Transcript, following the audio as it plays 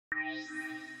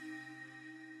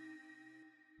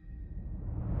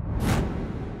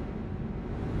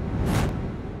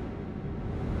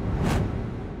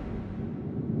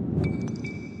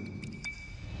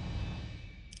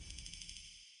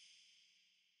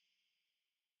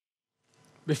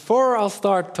Before I'll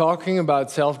start talking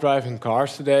about self-driving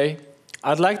cars today,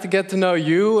 I'd like to get to know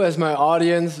you as my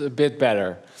audience a bit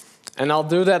better. And I'll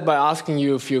do that by asking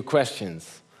you a few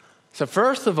questions. So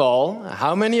first of all,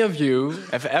 how many of you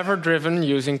have ever driven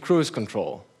using cruise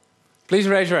control? Please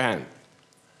raise your hand.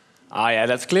 Ah, yeah,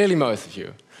 that's clearly most of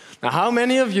you. Now, how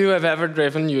many of you have ever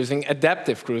driven using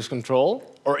adaptive cruise control,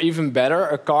 or even better,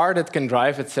 a car that can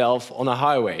drive itself on a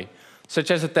highway, such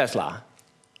as a Tesla?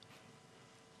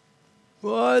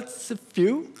 What's a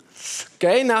few?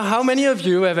 Okay, now how many of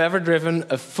you have ever driven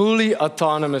a fully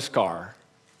autonomous car?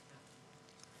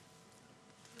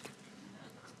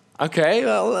 Okay,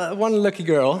 well, one lucky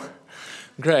girl.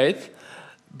 Great.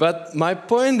 But my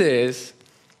point is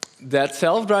that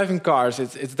self-driving cars,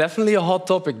 it's definitely a hot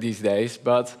topic these days,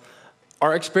 but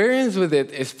our experience with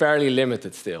it is fairly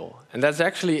limited still. And that's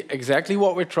actually exactly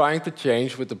what we're trying to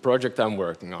change with the project I'm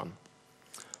working on.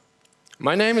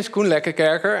 My name is Koen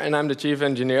Lekkerkerker, and I'm the chief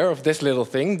engineer of this little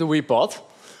thing, the WEpod.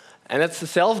 And it's a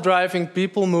self-driving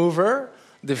people mover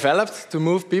developed to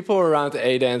move people around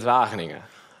Ede and Wageningen.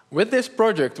 With this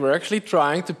project, we're actually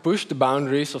trying to push the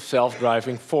boundaries of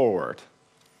self-driving forward.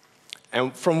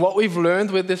 And from what we've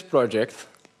learned with this project,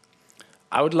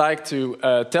 I would like to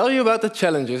tell you about the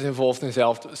challenges involved in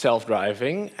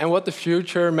self-driving and what the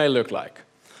future may look like.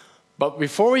 But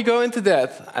before we go into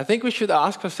that, I think we should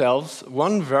ask ourselves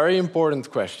one very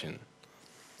important question.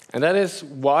 And that is,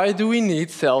 why do we need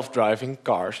self-driving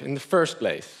cars in the first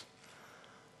place?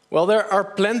 Well, there are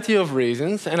plenty of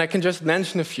reasons, and I can just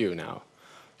mention a few now.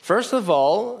 First of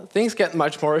all, things get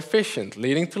much more efficient,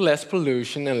 leading to less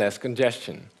pollution and less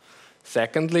congestion.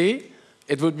 Secondly,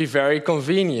 it would be very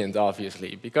convenient,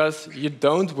 obviously, because you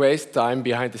don't waste time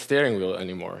behind the steering wheel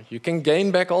anymore. You can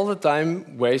gain back all the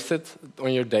time wasted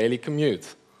on your daily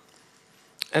commute.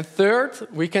 And third,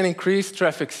 we can increase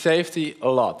traffic safety a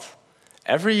lot.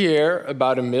 Every year,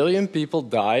 about 1 million people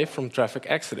die from traffic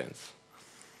accidents.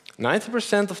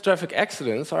 90% of traffic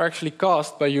accidents are actually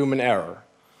caused by human error.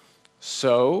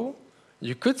 So,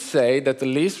 you could say that the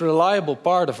least reliable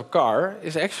part of a car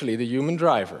is actually the human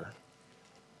driver.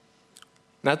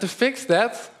 Now, to fix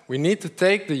that, we need to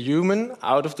take the human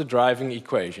out of the driving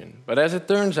equation. But as it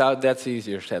turns out, that's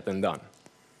easier said than done.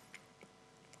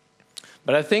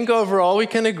 But I think overall we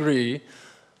can agree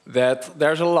that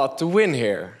there's a lot to win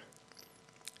here.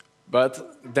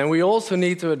 But then we also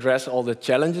need to address all the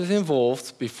challenges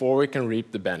involved before we can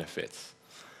reap the benefits.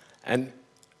 And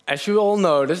as you all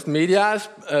noticed, media is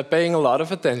paying a lot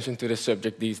of attention to this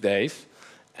subject these days.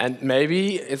 And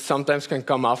maybe it sometimes can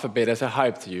come off a bit as a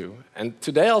hype to you. And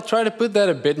today I'll try to put that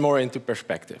a bit more into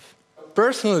perspective.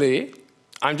 Personally,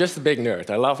 I'm just a big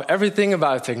nerd. I love everything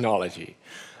about technology,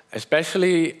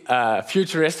 especially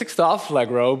futuristic stuff like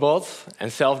robots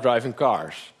and self-driving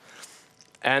cars.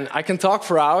 And I can talk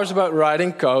for hours about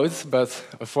writing code, but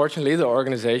unfortunately the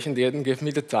organization didn't give me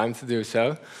the time to do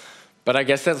so. But I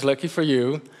guess that's lucky for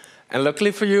you. And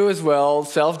luckily for you as well,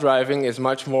 self-driving is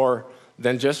much more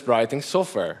than just writing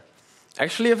software.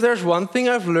 Actually, if there's one thing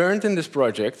I've learned in this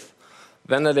project,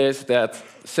 then it is that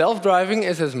self-driving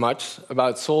is as much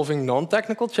about solving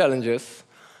non-technical challenges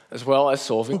as well as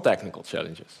solving technical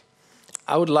challenges.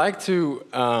 I would like to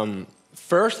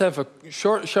first have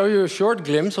show you a short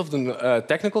glimpse of the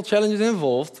technical challenges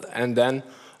involved, and then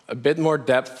a bit more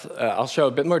depth. I'll show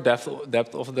a bit more depth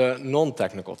of the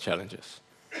non-technical challenges.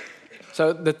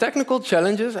 So the technical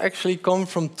challenges actually come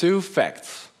from two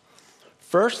facts.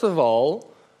 First of all,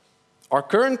 our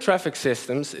current traffic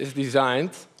systems is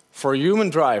designed for human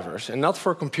drivers and not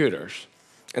for computers.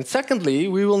 And secondly,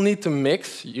 we will need to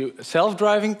mix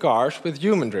self-driving cars with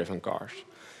human-driven cars.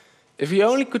 If we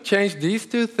only could change these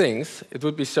two things, it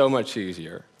would be so much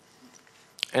easier.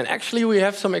 And actually, we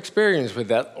have some experience with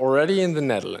that already in the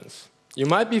Netherlands. You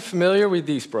might be familiar with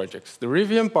these projects, the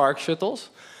Rivian Park Shuttles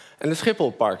and the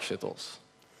Schiphol Park Shuttles.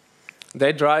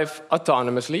 They drive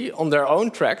autonomously on their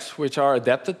own tracks, which are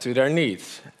adapted to their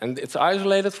needs, and it's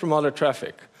isolated from other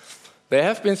traffic. They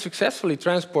have been successfully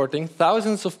transporting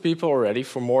thousands of people already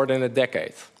for more than a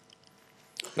decade.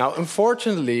 Now,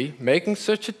 unfortunately, making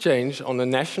such a change on a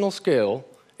national scale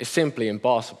is simply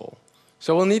impossible.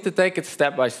 So we'll need to take it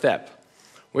step by step,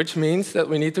 which means that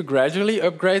we need to gradually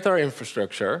upgrade our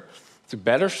infrastructure to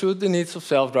better suit the needs of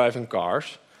self-driving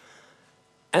cars,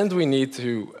 and we need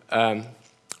to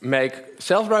make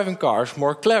self-driving cars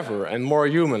more clever and more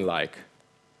human-like.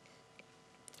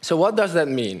 So what does that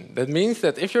mean? That means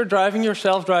that if you're driving your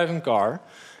self-driving car,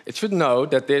 it should know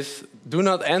that this "do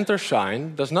not enter"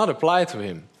 sign does not apply to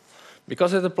him,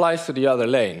 because it applies to the other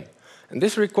lane. And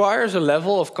this requires a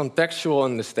level of contextual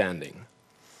understanding.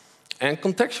 And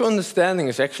contextual understanding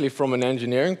is actually, from an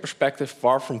engineering perspective,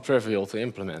 far from trivial to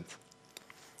implement.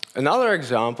 Another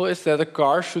example is that a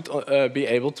car should be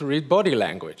able to read body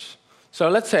language. So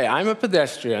let's say I'm a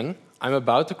pedestrian, I'm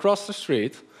about to cross the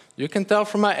street. You can tell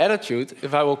from my attitude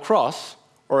if I will cross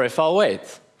or if I'll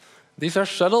wait. These are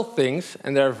subtle things,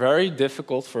 and they're very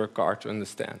difficult for a car to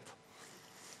understand.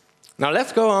 Now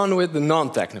let's go on with the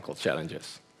non-technical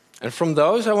challenges. And from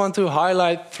those, I want to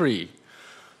highlight 3.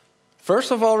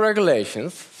 First of all,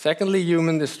 regulations. Secondly,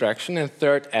 human distraction. And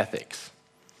third, ethics.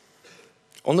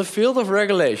 On the field of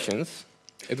regulations,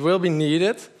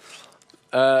 regulations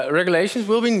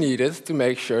will be needed to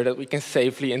make sure that we can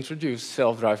safely introduce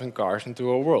self-driving cars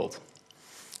into our world.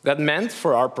 That meant,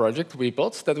 for our project,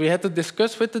 WEpods, that we had to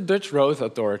discuss with the Dutch road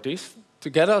authorities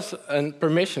to get us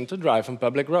permission to drive on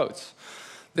public roads.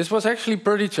 This was actually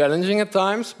pretty challenging at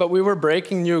times, but we were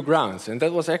breaking new grounds, and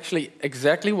that was actually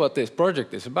exactly what this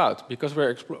project is about, because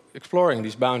we're exploring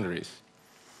these boundaries.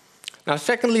 Now,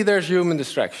 secondly, there's human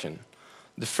distraction.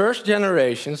 The first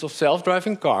generations of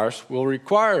self-driving cars will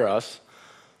require us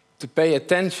to pay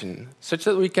attention, such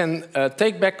that we can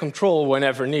take back control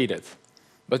whenever needed.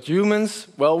 But humans,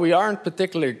 well, we aren't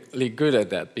particularly good at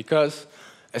that, because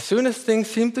as soon as things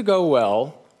seem to go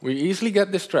well, we easily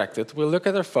get distracted, we'll look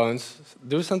at our phones,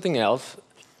 do something else,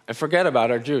 and forget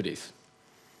about our duties.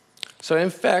 So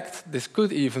in fact, this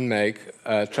could even make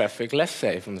traffic less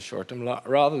safe in the short term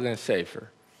rather than safer.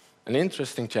 An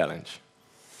interesting challenge.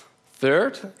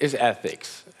 Third is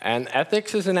ethics. And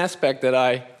ethics is an aspect that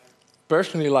I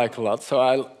personally like a lot,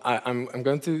 so I'm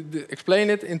going to explain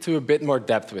it into a bit more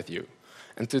depth with you.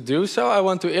 And to do so, I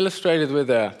want to illustrate it with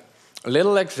a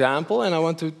little example, and I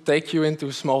want to take you into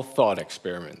a small thought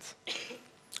experiment.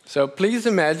 So please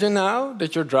imagine now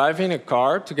that you're driving a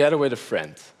car together with a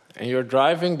friend, and you're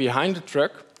driving behind a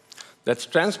truck that's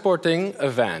transporting a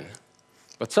van.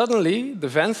 But suddenly, the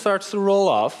van starts to roll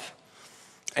off,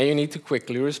 and you need to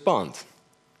quickly respond.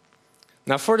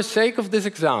 Now, for the sake of this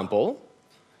example,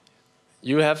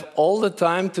 you have all the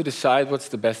time to decide what's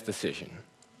the best decision,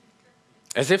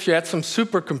 as if you had some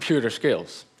supercomputer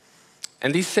skills.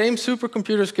 And these same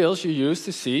supercomputer skills you use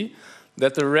to see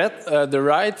that the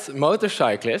right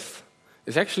motorcyclist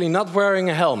is actually not wearing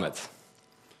a helmet.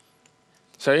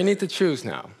 So you need to choose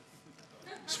now.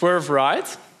 Swerve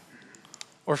right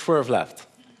or swerve left.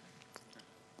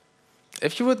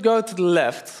 If you would go to the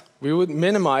left, we would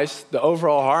minimize the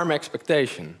overall harm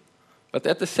expectation. But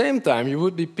at the same time, you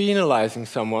would be penalizing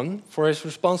someone for his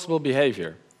responsible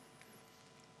behavior.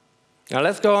 Now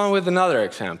let's go on with another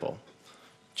example.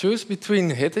 Choose between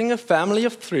hitting a family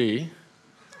of 3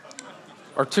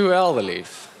 or 2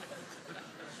 elderlies.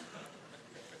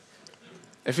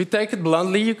 If you take it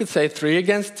bluntly, you could say 3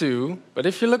 against 2, but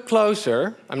if you look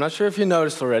closer, I'm not sure if you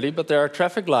noticed already, but there are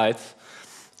traffic lights,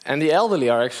 and the elderly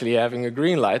are actually having a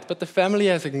green light, but the family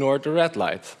has ignored the red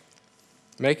light,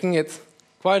 making it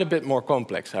quite a bit more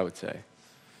complex, I would say.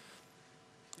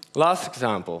 Last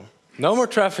example. No more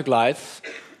traffic lights,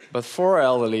 but 4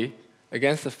 elderly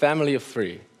against a family of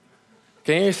 3.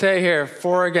 Can you say here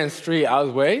 4 against 3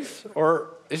 outweighs, or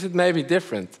is it maybe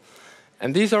different?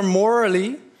 And these are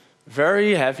morally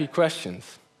very heavy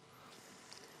questions.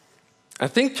 I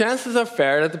think chances are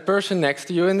fair that the person next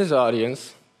to you in this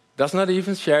audience does not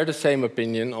even share the same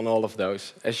opinion on all of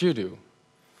those as you do.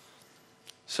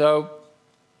 So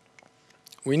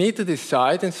we need to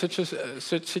decide in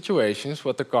such situations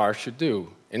what the car should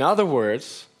do. In other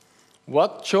words,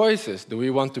 what choices do we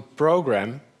want to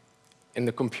program in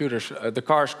the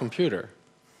car's computer?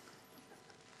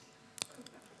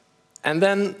 And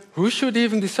then, who should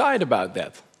even decide about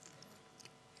that?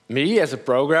 Me as a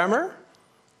programmer?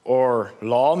 Or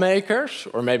lawmakers?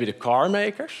 Or maybe the car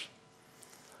makers?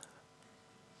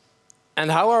 And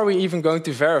how are we even going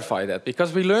to verify that?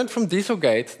 Because we learned from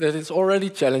Dieselgate that it's already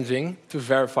challenging to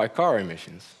verify car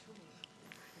emissions.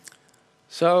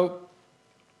 So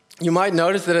you might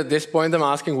notice that at this point I'm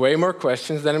asking way more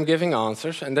questions than I'm giving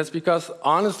answers, and that's because,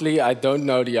 honestly, I don't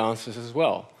know the answers as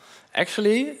well.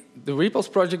 Actually, the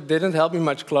WEpods project didn't help me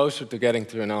much closer to getting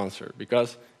to an answer,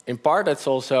 because in part that's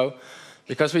also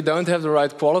because we don't have the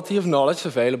right quality of knowledge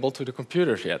available to the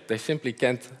computers yet. They simply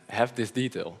can't have this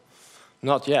detail.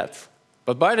 Not yet.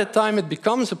 But by the time it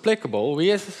becomes applicable, we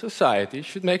as a society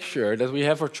should make sure that we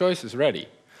have our choices ready.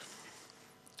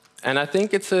 And I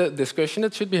think it's a discussion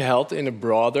that should be held in a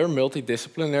broader,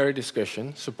 multidisciplinary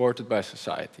discussion supported by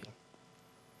society.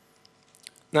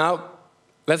 Now,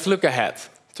 let's look ahead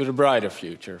to the brighter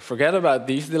future. Forget about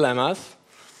these dilemmas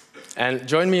and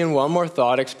join me in one more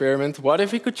thought experiment. What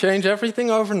if we could change everything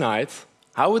overnight?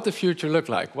 How would the future look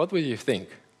like? What would you think?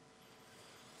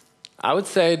 I would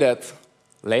say that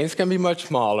Lanes can be much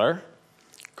smaller.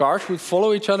 Cars would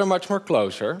follow each other much more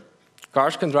closer.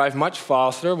 Cars can drive much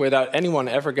faster without anyone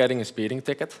ever getting a speeding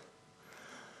ticket.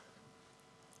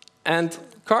 And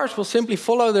cars will simply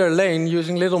follow their lane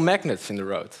using little magnets in the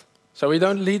road. So we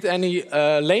don't need any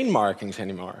lane markings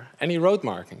anymore, any road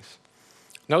markings.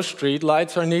 No street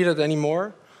lights are needed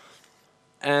anymore.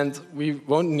 And we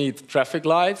won't need traffic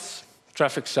lights,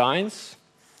 traffic signs.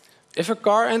 If a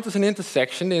car enters an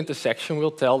intersection, the intersection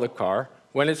will tell the car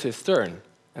when it's his turn.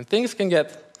 And things can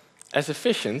get as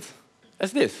efficient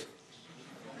as this.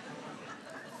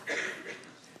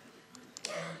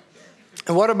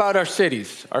 And what about our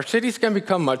cities? Our cities can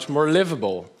become much more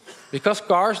livable. Because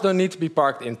cars don't need to be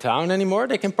parked in town anymore,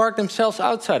 they can park themselves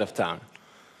outside of town.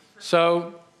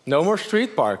 So no more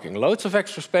street parking, loads of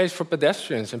extra space for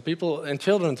pedestrians and people and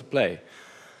children to play.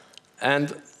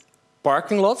 And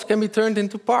parking lots can be turned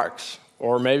into parks,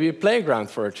 or maybe a playground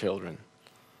for our children.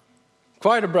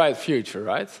 Quite a bright future,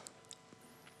 right?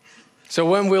 So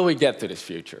when will we get to this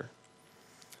future?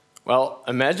 Well,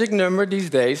 a magic number these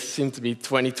days seems to be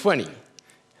 2020.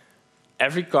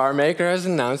 Every car maker has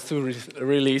announced to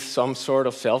release some sort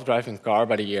of self-driving car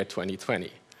by the year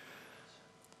 2020.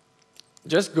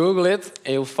 Just Google it,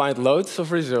 and you'll find loads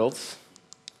of results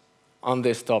on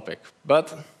this topic.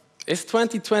 But is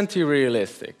 2020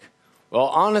 realistic? Well,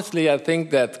 honestly, I think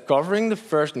that covering the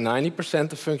first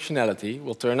 90% of functionality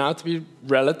will turn out to be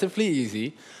relatively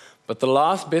easy, but the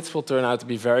last bits will turn out to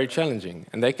be very challenging,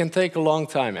 and they can take a long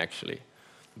time, actually.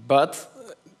 But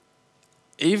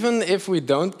even if we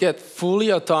don't get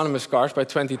fully autonomous cars by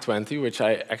 2020, which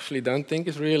I actually don't think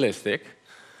is realistic,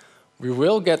 we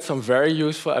will get some very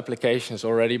useful applications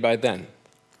already by then.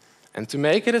 And to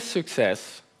make it a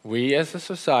success, we as a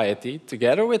society,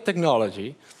 together with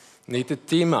technology, need to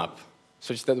team up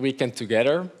such that we can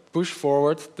together push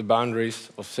forward the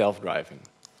boundaries of self-driving.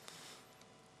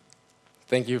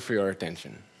 Thank you for your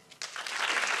attention.